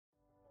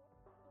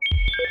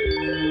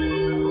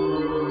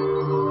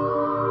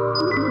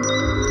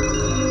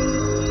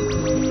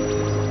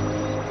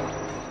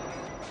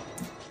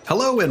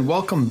Hello and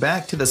welcome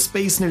back to the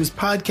Space News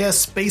Podcast,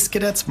 Space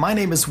Cadets. My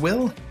name is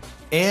Will,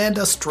 and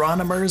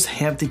astronomers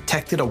have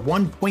detected a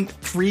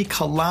 1.3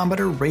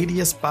 kilometer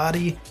radius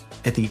body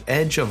at the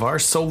edge of our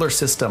solar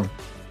system.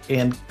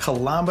 And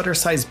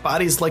kilometer-sized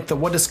bodies like the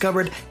one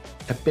discovered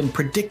have been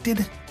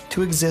predicted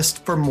to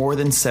exist for more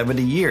than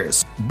 70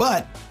 years.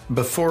 But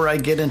before I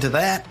get into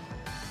that,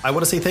 I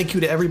want to say thank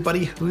you to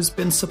everybody who's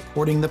been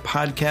supporting the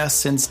podcast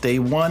since day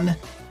one.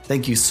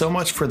 Thank you so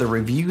much for the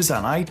reviews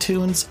on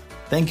iTunes.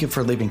 Thank you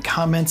for leaving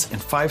comments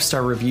and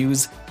 5-star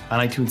reviews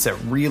on iTunes. That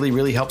really,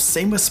 really helps.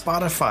 Same with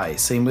Spotify,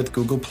 same with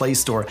Google Play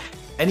Store.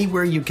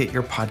 Anywhere you get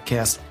your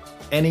podcast,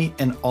 any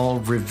and all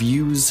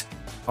reviews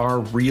are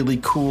really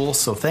cool.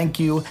 So thank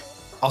you.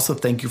 Also,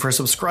 thank you for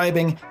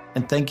subscribing,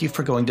 and thank you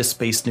for going to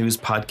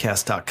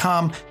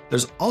spacenewspodcast.com.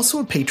 There's also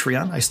a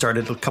Patreon I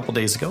started a couple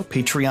days ago,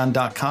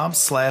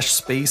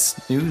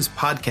 patreon.com/Space News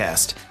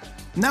Podcast.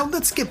 Now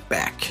let's get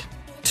back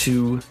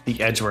to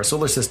the edge of our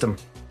solar system,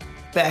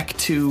 back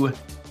to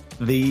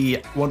the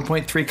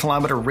 1.3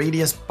 kilometer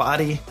radius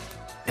body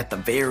at the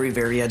very,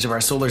 very edge of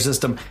our solar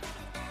system.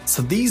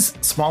 So these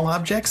small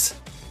objects,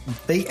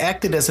 they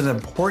acted as an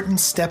important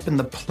step in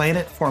the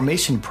planet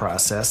formation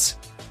process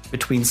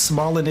between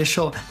small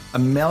initial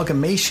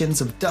amalgamations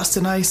of dust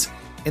and ice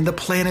and the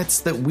planets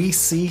that we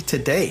see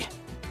today.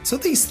 So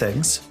these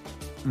things,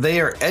 they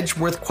are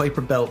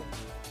Edgeworth-Kuiper Belt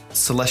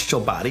celestial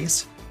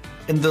bodies,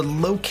 and they're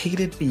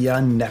located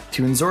beyond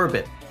Neptune's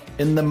orbit.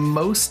 And the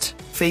most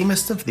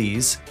famous of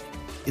these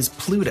is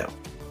Pluto.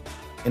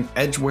 And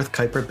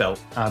Edgeworth-Kuiper Belt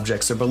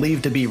objects are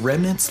believed to be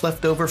remnants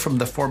left over from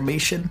the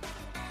formation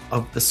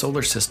of the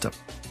solar system.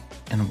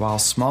 And while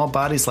small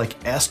bodies like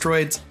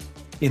asteroids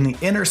in the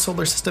inner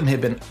solar system have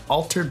been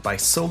altered by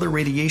solar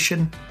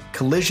radiation,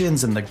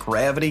 collisions, and the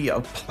gravity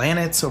of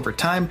planets over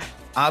time,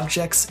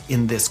 objects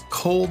in this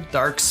cold,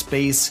 dark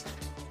space,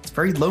 it's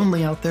very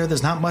lonely out there,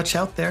 there's not much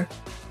out there,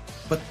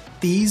 but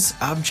these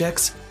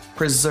objects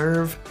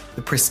preserve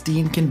the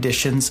pristine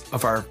conditions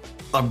of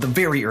the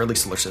very early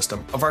solar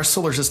system, of our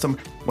solar system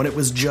when it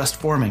was just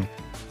forming.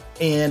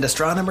 And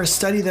astronomers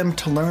study them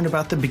to learn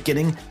about the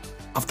beginning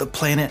of the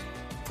planet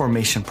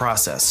formation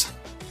process.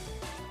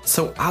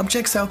 So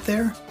objects out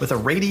there with a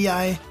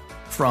radii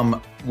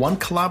from 1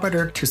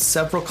 kilometer to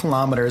several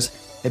kilometers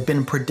have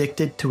been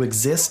predicted to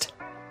exist,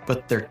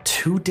 but they're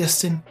too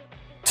distant,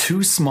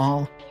 too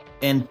small,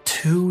 and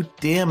too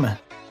dim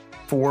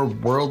for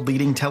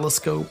world-leading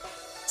telescope,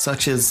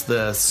 such as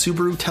the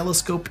Subaru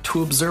telescope,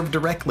 to observe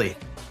directly.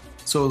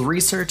 So a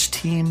research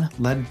team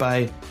led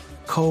by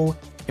Ko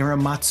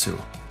Iramatsu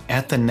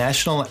at the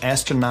National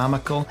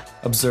Astronomical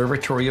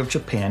Observatory of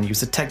Japan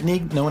used a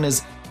technique known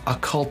as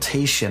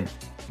occultation,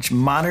 which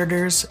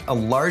monitors a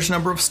large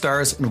number of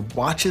stars and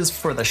watches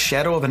for the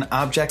shadow of an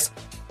object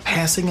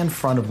passing in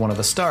front of one of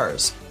the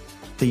stars.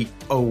 The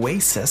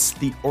OASIS,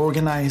 the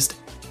Organized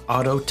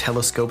Auto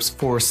Telescopes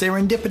for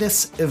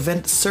Serendipitous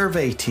Event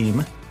Survey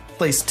team,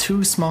 placed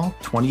 2 small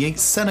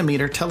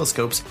 28-centimeter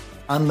telescopes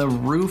on the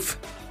roof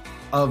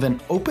of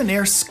an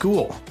open-air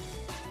school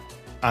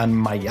on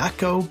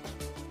Miyako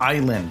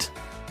Island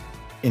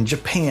in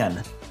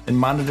Japan and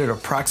monitored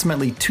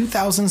approximately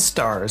 2,000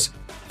 stars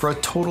for a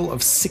total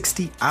of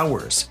 60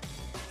 hours.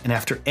 And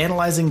after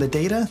analyzing the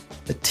data,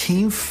 the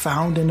team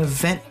found an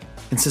event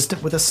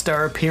consistent with a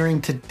star appearing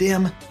to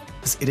dim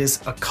as it is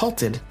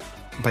occulted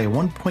by a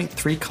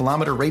 1.3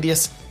 kilometer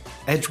radius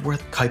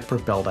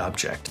Edgeworth-Kuiper Belt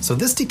object. So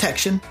this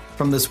detection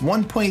from this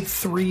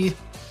 1.3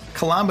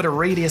 kilometer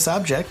radius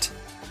object,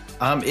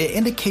 it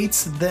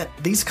indicates that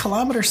these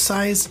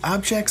kilometer-sized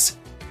objects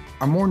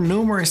are more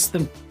numerous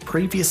than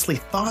previously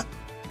thought.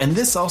 And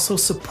this also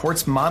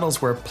supports models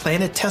where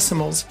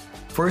planetesimals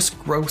first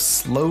grow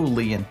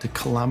slowly into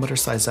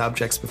kilometer-sized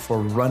objects before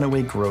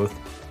runaway growth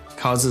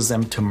causes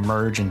them to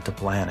merge into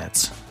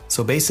planets.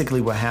 So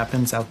basically what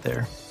happens out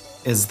there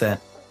is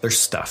that there's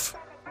stuff,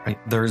 right?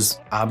 There's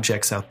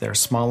objects out there,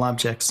 small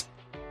objects.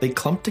 They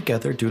clump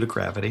together due to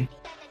gravity.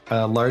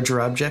 A larger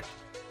object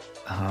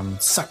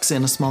sucks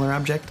in a smaller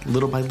object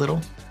little by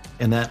little,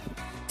 and that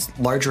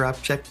larger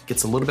object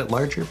gets a little bit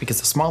larger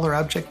because the smaller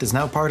object is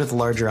now part of the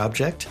larger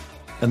object,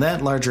 and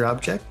that larger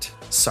object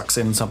sucks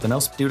in something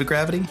else due to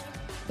gravity,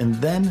 and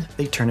then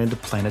they turn into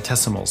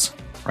planetesimals,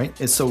 right?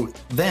 And so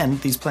then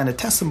these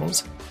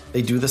planetesimals,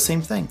 they do the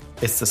same thing.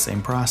 It's the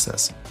same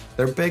process.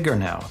 They're bigger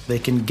now. They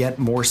can get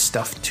more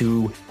stuff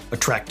to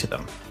attract to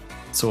them.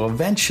 So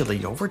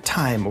eventually, over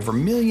time, over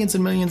millions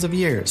and millions of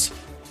years,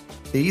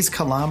 these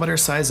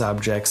kilometer-sized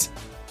objects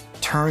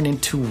turn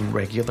into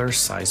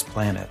regular-sized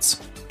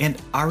planets. And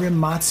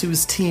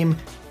Arimatsu's team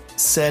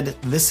said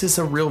this is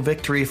a real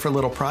victory for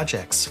little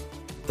projects.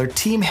 Their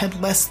team had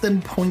less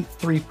than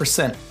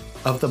 0.3%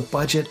 of the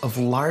budget of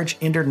large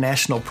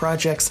international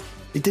projects.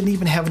 They didn't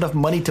even have enough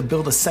money to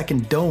build a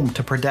second dome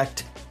to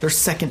protect their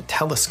second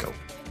telescope.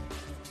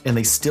 And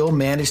they still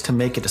managed to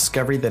make a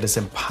discovery that is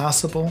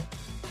impossible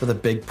for the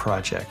big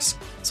projects.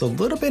 So a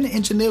little bit of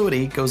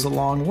ingenuity goes a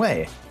long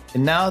way.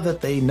 And now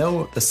that they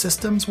know the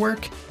systems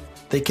work,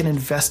 they can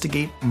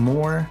investigate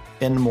more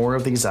and more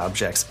of these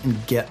objects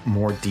and get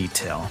more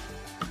detail.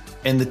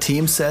 And the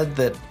team said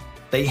that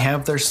they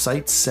have their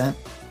sights set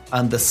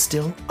on the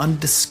still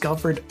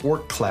undiscovered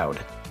Oort cloud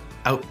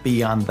out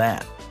beyond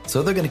that.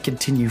 So they're going to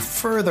continue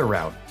further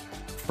out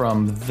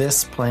from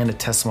this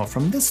planetesimal,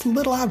 from this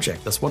little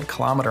object, this 1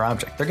 kilometer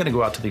object. They're going to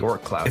go out to the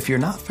Oort cloud. If you're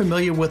not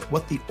familiar with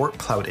what the Oort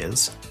cloud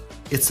is,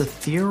 it's a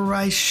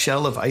theorized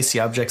shell of icy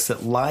objects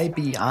that lie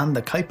beyond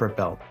the Kuiper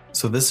belt.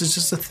 So this is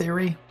just a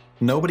theory.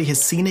 Nobody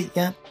has seen it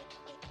yet,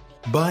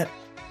 but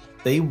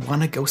they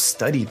want to go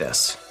study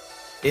this.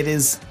 It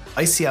is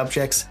icy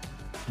objects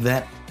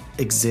that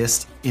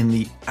exist in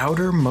the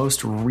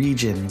outermost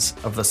regions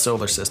of the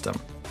solar system.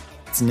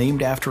 It's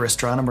named after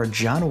astronomer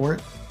John Oort,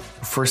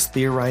 who first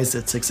theorized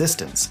its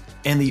existence.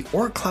 And the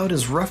Oort cloud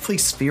is roughly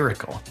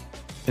spherical.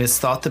 It is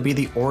thought to be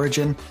the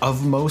origin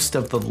of most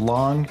of the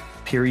long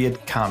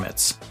period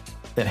comets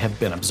that have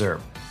been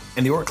observed.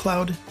 In the Oort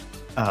cloud,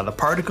 the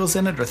particles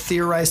in it are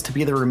theorized to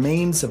be the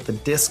remains of the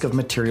disk of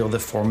material that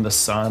formed the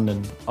sun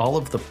and all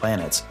of the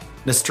planets.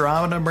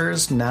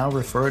 Astronomers now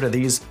refer to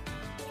these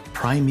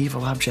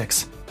primeval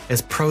objects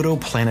as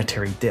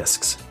protoplanetary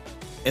disks.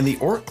 In the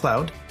Oort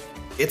cloud,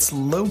 it's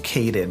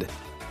located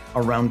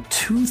around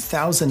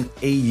 2,000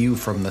 AU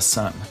from the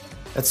sun.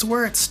 That's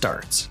where it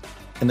starts.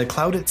 And the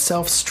cloud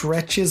itself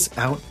stretches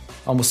out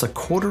almost a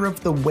quarter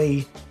of the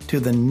way to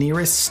the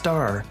nearest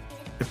star,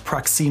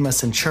 Proxima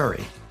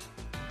Centauri.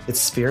 It's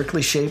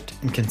spherically shaped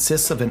and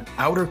consists of an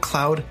outer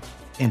cloud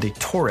and a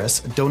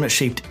torus, a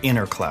donut-shaped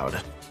inner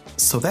cloud.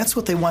 So that's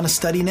what they want to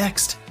study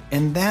next.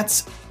 And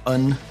that's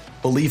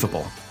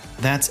unbelievable.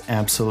 That's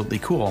absolutely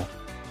cool.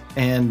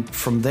 And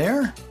from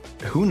there,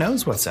 who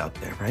knows what's out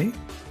there, right?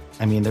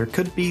 I mean, there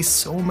could be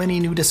so many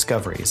new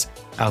discoveries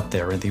out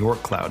there in the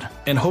Oort cloud.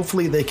 And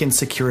hopefully they can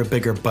secure a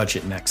bigger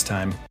budget next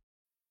time.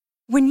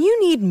 When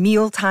you need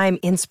mealtime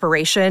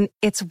inspiration,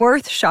 it's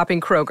worth shopping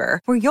Kroger,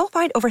 where you'll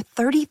find over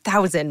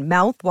 30,000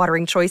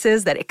 mouth-watering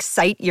choices that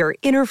excite your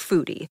inner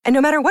foodie. And no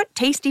matter what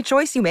tasty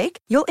choice you make,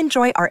 you'll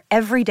enjoy our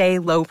everyday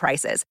low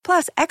prices,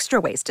 plus extra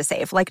ways to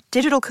save, like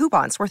digital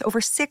coupons worth over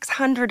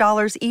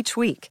 $600 each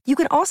week. You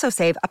can also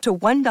save up to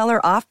 $1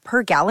 off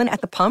per gallon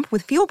at the pump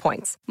with fuel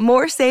points.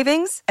 More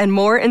savings and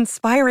more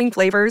inspiring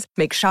flavors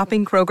make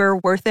shopping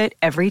Kroger worth it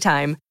every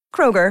time.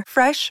 Kroger,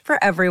 fresh for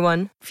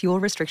everyone. Fuel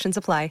restrictions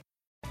apply.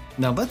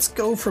 Now let's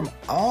go from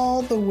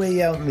all the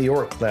way out in the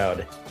Oort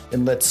cloud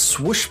and let's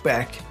swoosh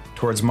back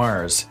towards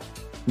Mars.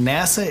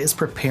 NASA is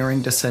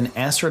preparing to send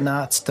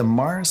astronauts to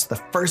Mars, the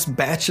first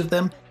batch of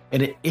them,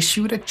 and it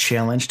issued a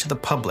challenge to the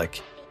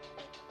public.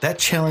 That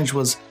challenge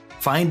was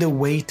find a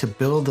way to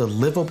build a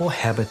livable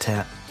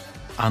habitat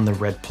on the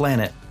red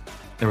planet.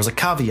 There was a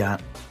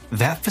caveat.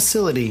 That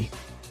facility,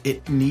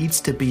 it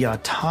needs to be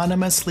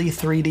autonomously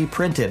 3D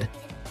printed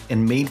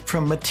and made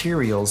from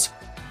materials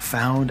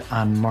found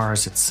on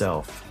Mars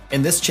itself.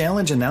 And this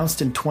challenge,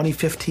 announced in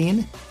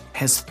 2015,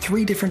 has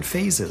 3 different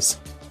phases.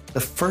 The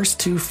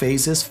first 2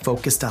 phases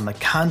focused on the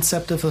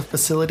concept of the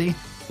facility,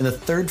 and the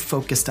third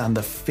focused on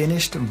the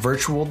finished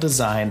virtual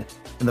design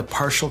and the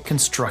partial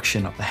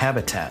construction of the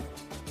habitat.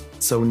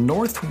 So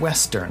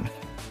Northwestern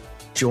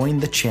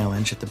joined the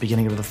challenge at the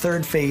beginning of the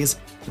 3rd phase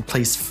and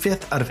placed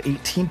 5th out of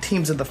 18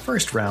 teams in the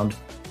first round,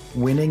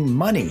 winning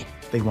money.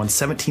 They won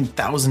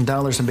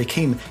 $17,000 and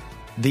became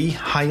the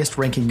highest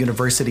ranking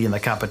university in the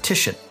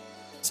competition.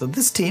 So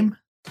this team,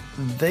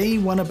 they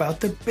went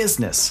about their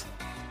business.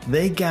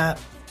 They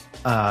got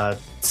a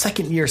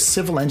 2nd-year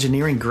civil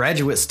engineering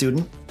graduate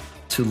student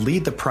to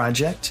lead the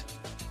project,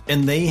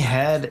 and they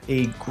had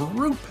a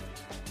group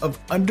of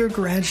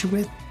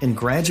undergraduate and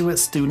graduate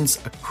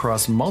students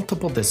across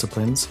multiple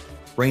disciplines,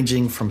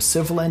 ranging from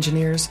civil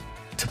engineers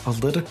to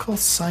political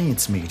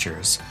science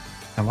majors.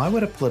 And why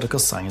would a political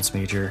science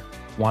major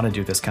want to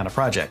do this kind of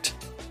project?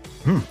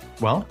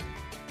 Well,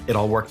 it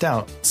all worked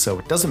out, so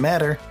it doesn't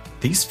matter.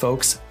 These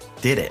folks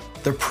did it.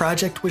 Their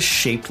project was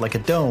shaped like a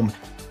dome,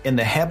 and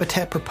the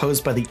habitat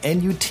proposed by the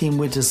NU team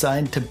was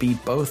designed to be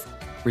both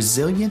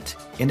resilient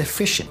and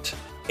efficient,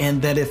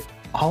 and that if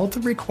all the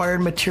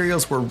required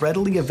materials were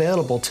readily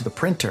available to the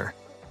printer,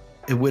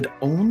 it would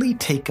only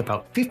take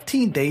about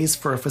 15 days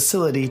for a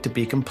facility to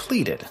be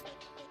completed.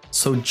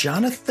 So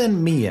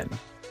Jonathan Meehan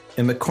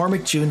and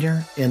McCormick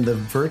Jr. and the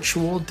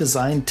virtual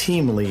design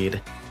team lead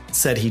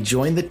said he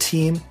joined the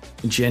team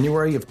in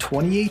January of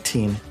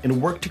 2018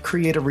 and worked to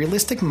create a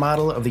realistic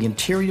model of the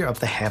interior of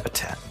the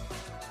habitat.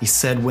 He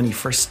said when he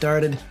first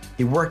started,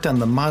 he worked on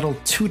the model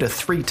 2 to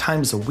 3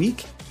 times a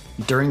week.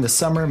 During the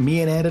summer,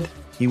 Meehan added,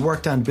 he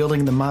worked on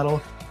building the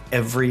model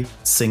every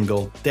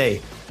single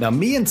day. Now,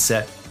 Meehan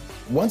said,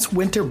 once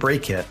winter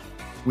break hit,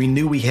 we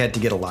knew we had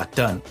to get a lot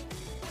done.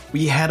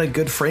 We had a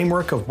good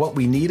framework of what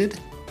we needed,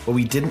 but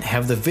we didn't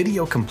have the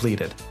video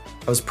completed.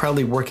 I was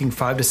probably working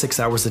 5 to 6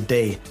 hours a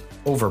day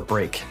over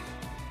break.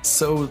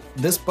 So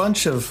this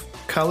bunch of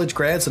college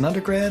grads and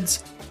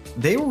undergrads,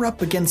 they were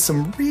up against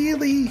some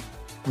really,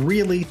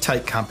 really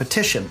tight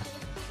competition.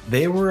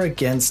 They were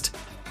against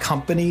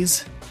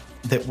companies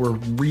that were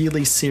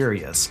really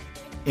serious.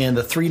 And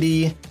the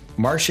 3D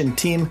Martian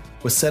team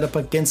was set up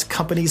against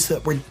companies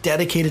that were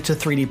dedicated to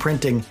 3D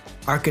printing,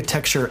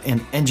 architecture,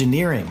 and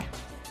engineering.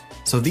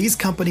 So these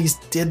companies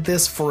did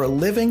this for a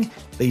living.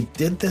 They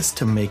did this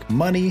to make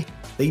money.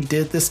 They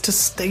did this to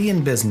stay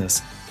in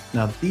business.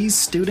 Now these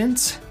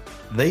students,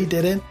 they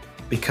did it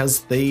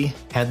because they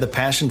had the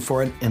passion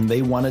for it and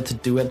they wanted to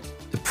do it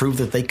to prove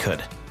that they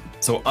could.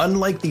 So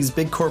unlike these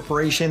big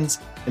corporations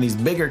and these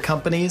bigger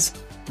companies,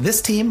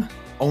 this team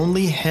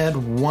only had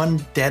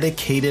one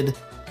dedicated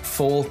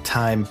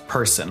full-time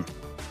person.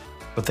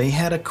 But they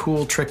had a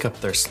cool trick up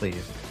their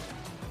sleeve.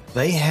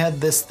 They had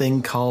this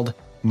thing called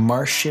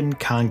Martian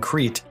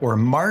concrete, or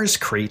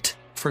Marscrete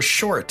for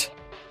short.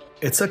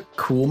 It's a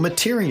cool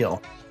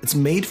material. It's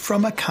made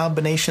from a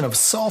combination of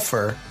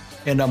sulfur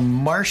and a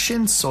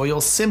Martian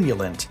soil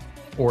simulant,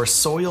 or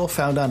soil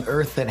found on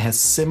Earth that has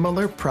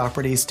similar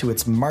properties to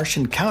its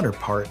Martian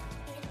counterpart.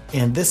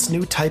 And this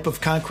new type of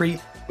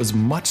concrete was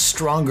much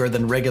stronger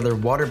than regular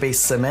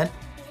water-based cement.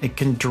 It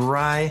can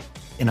dry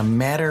in a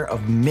matter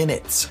of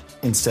minutes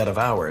instead of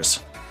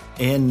hours.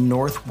 And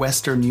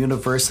Northwestern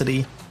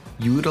University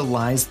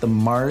utilized the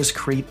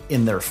Marscrete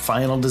in their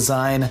final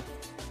design.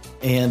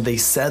 And they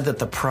said that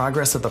the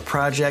progress of the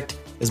project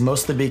is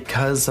mostly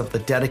because of the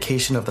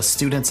dedication of the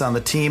students on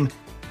the team.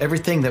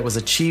 Everything that was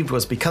achieved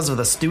was because of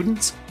the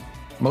students.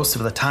 Most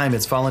of the time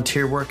it's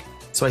volunteer work.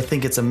 So I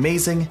think it's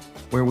amazing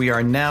where we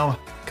are now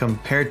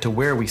compared to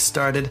where we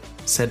started,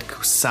 said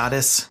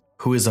Kusadis,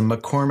 who is a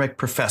McCormick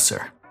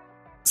professor.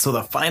 So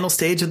the final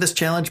stage of this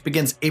challenge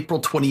begins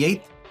April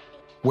 28th,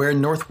 where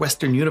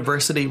Northwestern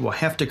University will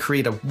have to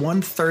create a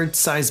 1/3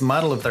 size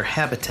model of their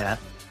habitat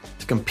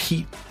to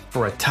compete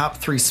for a top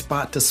 3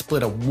 spot to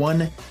split a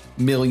 $1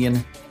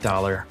 million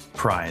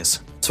prize.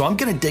 So I'm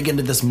going to dig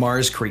into this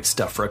Marscrete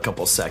stuff for a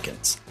couple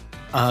seconds.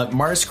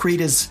 Marscrete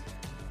is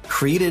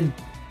created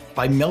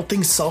by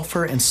melting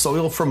sulfur and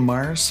soil from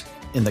Mars,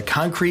 and the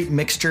concrete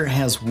mixture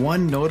has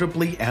one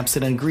notably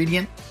absent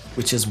ingredient,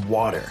 which is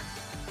water.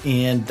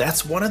 And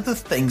that's one of the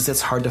things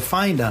that's hard to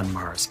find on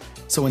Mars.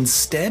 So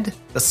instead,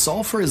 the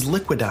sulfur is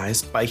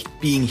liquidized by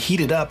being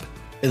heated up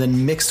and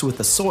then mixed with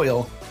the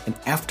soil, and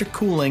after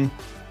cooling,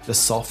 the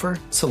sulfur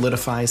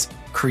solidifies,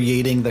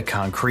 creating the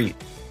concrete.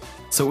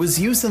 So it was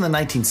used in the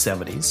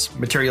 1970s.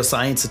 Material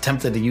science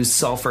attempted to use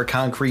sulfur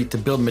concrete to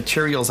build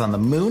materials on the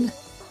moon,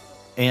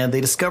 and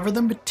they discovered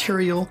the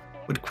material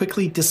would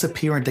quickly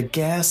disappear into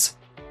gas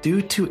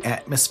due to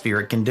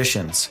atmospheric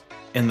conditions.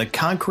 And the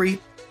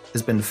concrete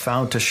has been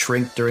found to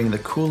shrink during the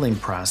cooling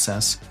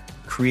process,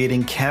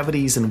 creating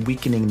cavities and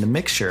weakening the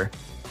mixture.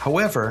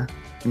 However,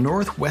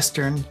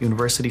 Northwestern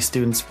University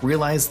students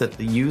realized that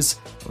the use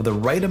of the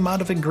right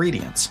amount of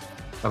ingredients,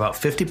 about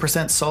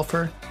 50%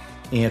 sulfur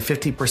and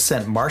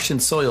 50% Martian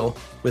soil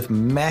with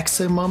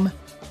maximum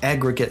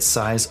aggregate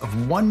size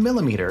of 1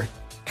 millimeter,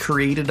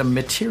 created a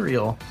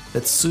material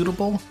that's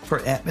suitable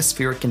for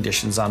atmospheric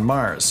conditions on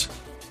Mars.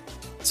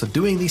 So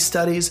doing these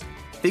studies,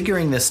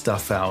 figuring this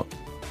stuff out,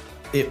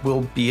 it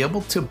will be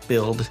able to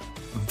build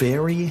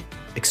very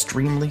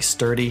extremely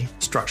sturdy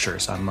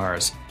structures on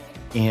Mars.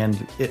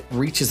 And it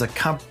reaches a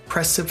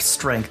compressive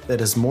strength that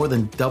is more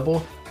than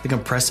double the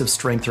compressive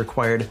strength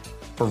required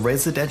for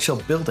residential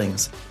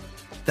buildings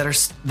that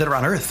are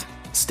on Earth,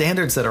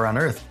 standards that are on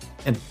Earth.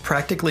 And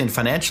practically and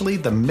financially,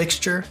 the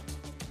mixture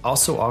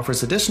also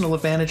offers additional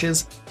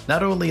advantages.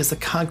 Not only is the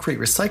concrete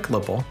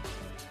recyclable,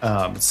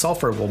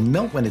 sulfur will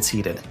melt when it's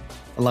heated,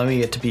 allowing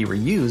it to be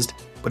reused,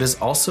 but is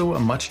also a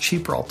much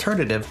cheaper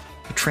alternative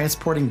to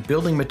transporting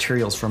building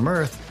materials from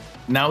Earth.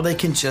 Now they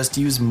can just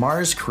use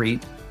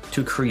Marscrete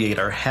to create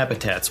our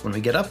habitats when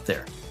we get up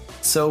there.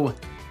 So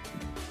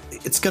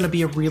it's going to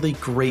be a really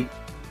great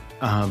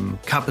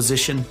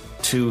composition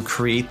to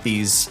create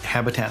these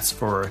habitats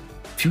for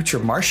future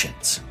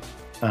Martians.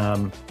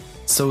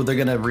 So they're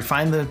going to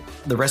refine the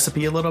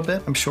recipe a little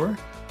bit, I'm sure.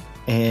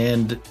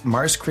 And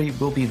Marscrete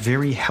will be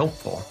very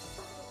helpful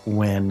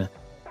when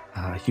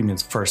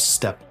humans first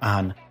step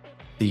on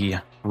the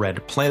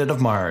red planet of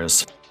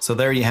Mars. So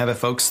there you have it,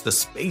 folks, the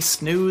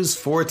space news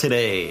for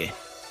today.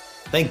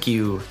 Thank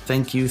you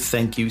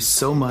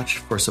so much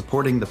for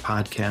supporting the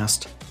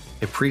podcast.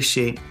 I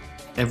appreciate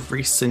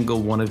every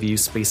single one of you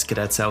space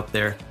cadets out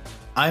there.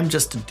 I'm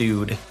just a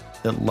dude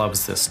that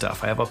loves this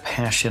stuff. I have a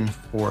passion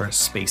for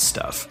space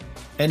stuff.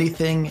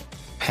 Anything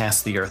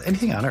past the Earth,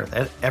 anything on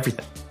Earth,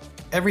 everything.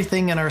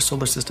 Everything in our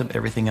solar system,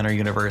 everything in our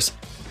universe,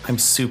 I'm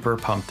super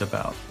pumped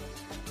about.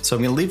 So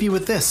I'm going to leave you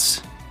with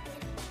this.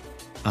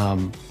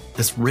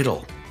 This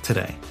riddle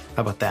today.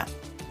 How about that?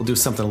 We'll do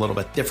something a little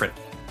bit different.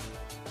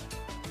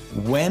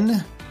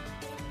 When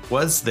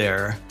was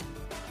there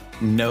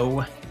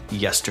no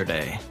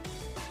yesterday?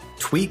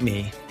 Tweet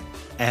me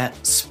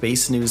at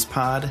Space News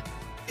Pod.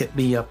 Hit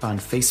me up on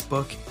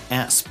Facebook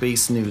at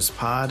Space News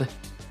Pod.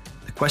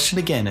 The question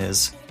again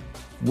is,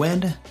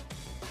 when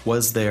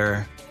was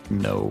there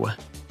no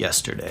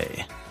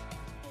yesterday?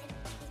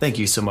 Thank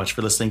you so much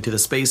for listening to the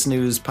Space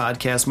News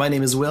Podcast. My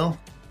name is Will.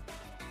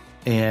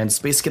 And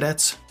Space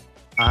Cadets,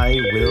 I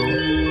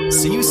will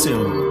see you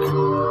soon.